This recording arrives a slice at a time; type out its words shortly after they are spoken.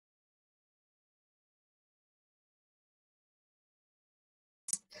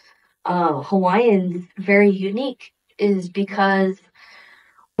Hawaiians very unique is because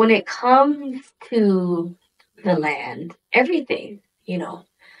when it comes to the land, everything,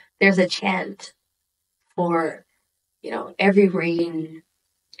 there's a chant for, every rain,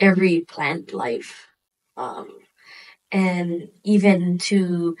 every plant life, um, and even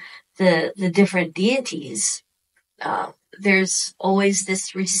to the different deities. There's always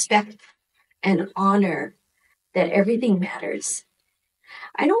this respect and honor that everything matters.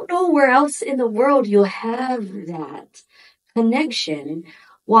 I don't know where else in the world you'll have that connection,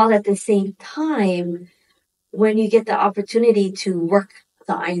 while at the same time, when you get the opportunity to work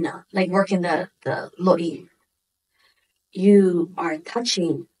the aina, like work in the lo'i, you are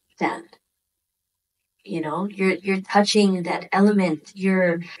touching that. You're touching that element.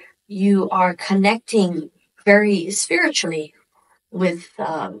 You are connecting very spiritually with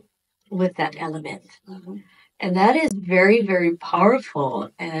that element. Mm-hmm. And that is very, very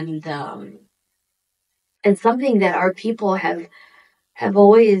powerful, and something that our people have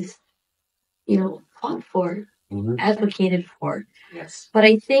always, fought for, mm-hmm. advocated for. Yes. But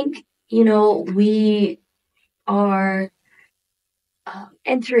I think, we are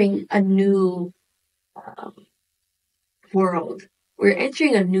entering a new world. We're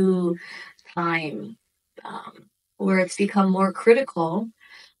entering a new time where it's become more critical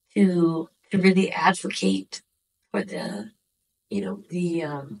to really advocate for the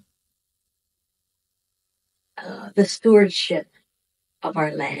stewardship of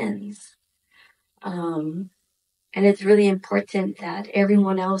our lands. And it's really important that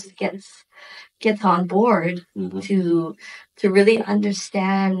everyone else gets on board, mm-hmm. to really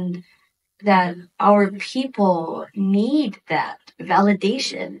understand that our people need that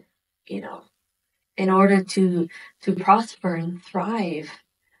validation, in order to prosper and thrive.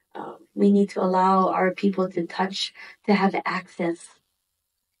 We need to allow our people to have access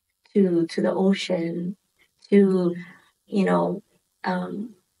to the ocean, to,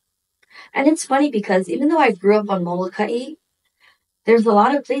 and it's funny because even though I grew up on Moloka'i, there's a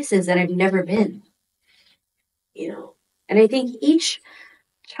lot of places that I've never been, and I think each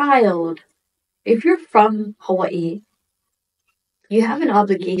child, if you're from Hawaii, you have an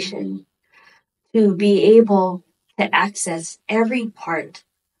obligation to be able to access every part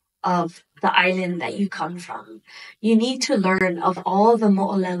of the island that you come from. You need to learn of all the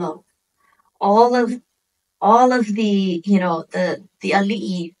mo'olelo, all of the, the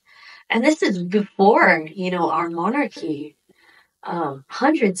ali'i. And this is before, our monarchy,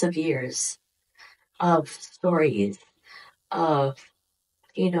 hundreds of years of stories, of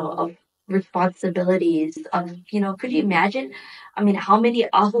responsibilities, could you imagine? I mean, how many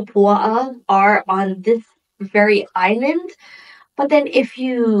ahupua'a are on this very island? But then if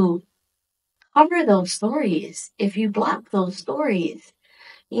you cover those stories, if you block those stories,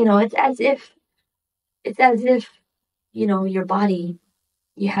 it's as if, your body,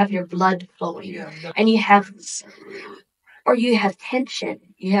 you have your blood flowing, and you have tension,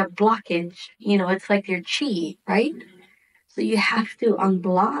 you have blockage, it's like your chi, right? So you have to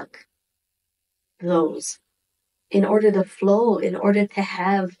unblock those in order to flow, in order to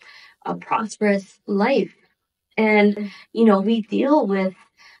have a prosperous life. And, we deal with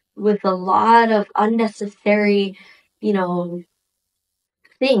a lot of unnecessary,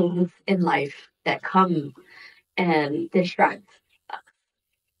 things in life that come and distract us.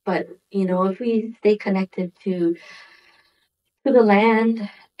 But, if we stay connected to the land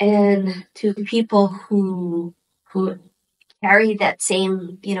and to people who carry that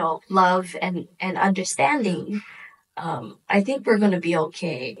same, love and understanding, I think we're going to be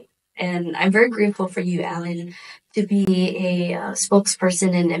okay. And I'm very grateful for you, Alan, to be a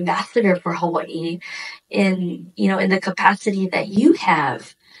spokesperson and ambassador for Hawaii in the capacity that you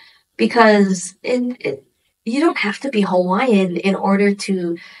have, because you don't have to be Hawaiian in order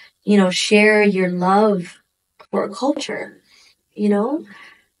to, share your love for a culture. You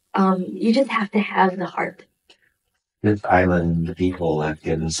just have to have the heart. This island, the people have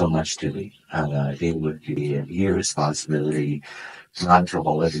given so much to me. It would be an irresponsibility not to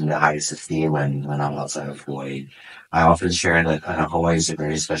hold it in the highest esteem when I'm outside of Hawaii. I often share that Hawaii is a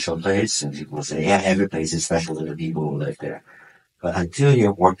very special place, and people say, yeah, every place is special to the people who live there. But until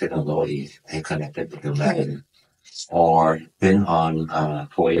you've worked in a lo'i and connected with the land, or been on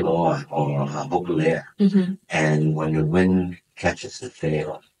Poelo or Hokulea, mm-hmm. and when the wind catches the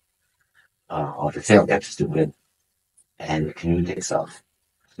sail, or the sail catches the wind, and the canoe takes off,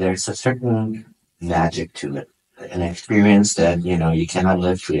 there's a certain magic to it. An experience that, you cannot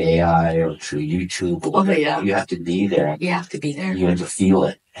live through AI or through YouTube. Or yeah. You have to be there. You have to be there. You have to feel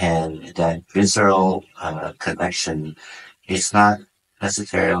it. And that visceral connection, it's not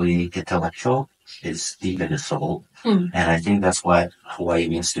necessarily intellectual. It's deep in the soul. Hmm. And I think that's what Hawaii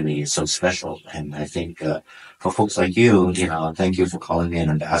means to me. It's so special. And I think for folks like you, thank you for calling me an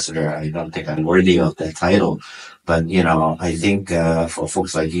ambassador. I don't think I'm worthy of that title. But, I think for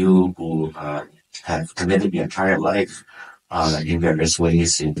folks like you who have committed your entire life in various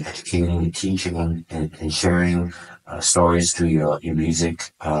ways in educating, teaching, and sharing stories through your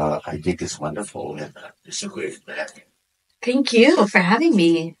music, I think it's wonderful. And it's so great. Thank you for having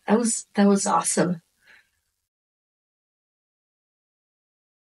me. That was awesome.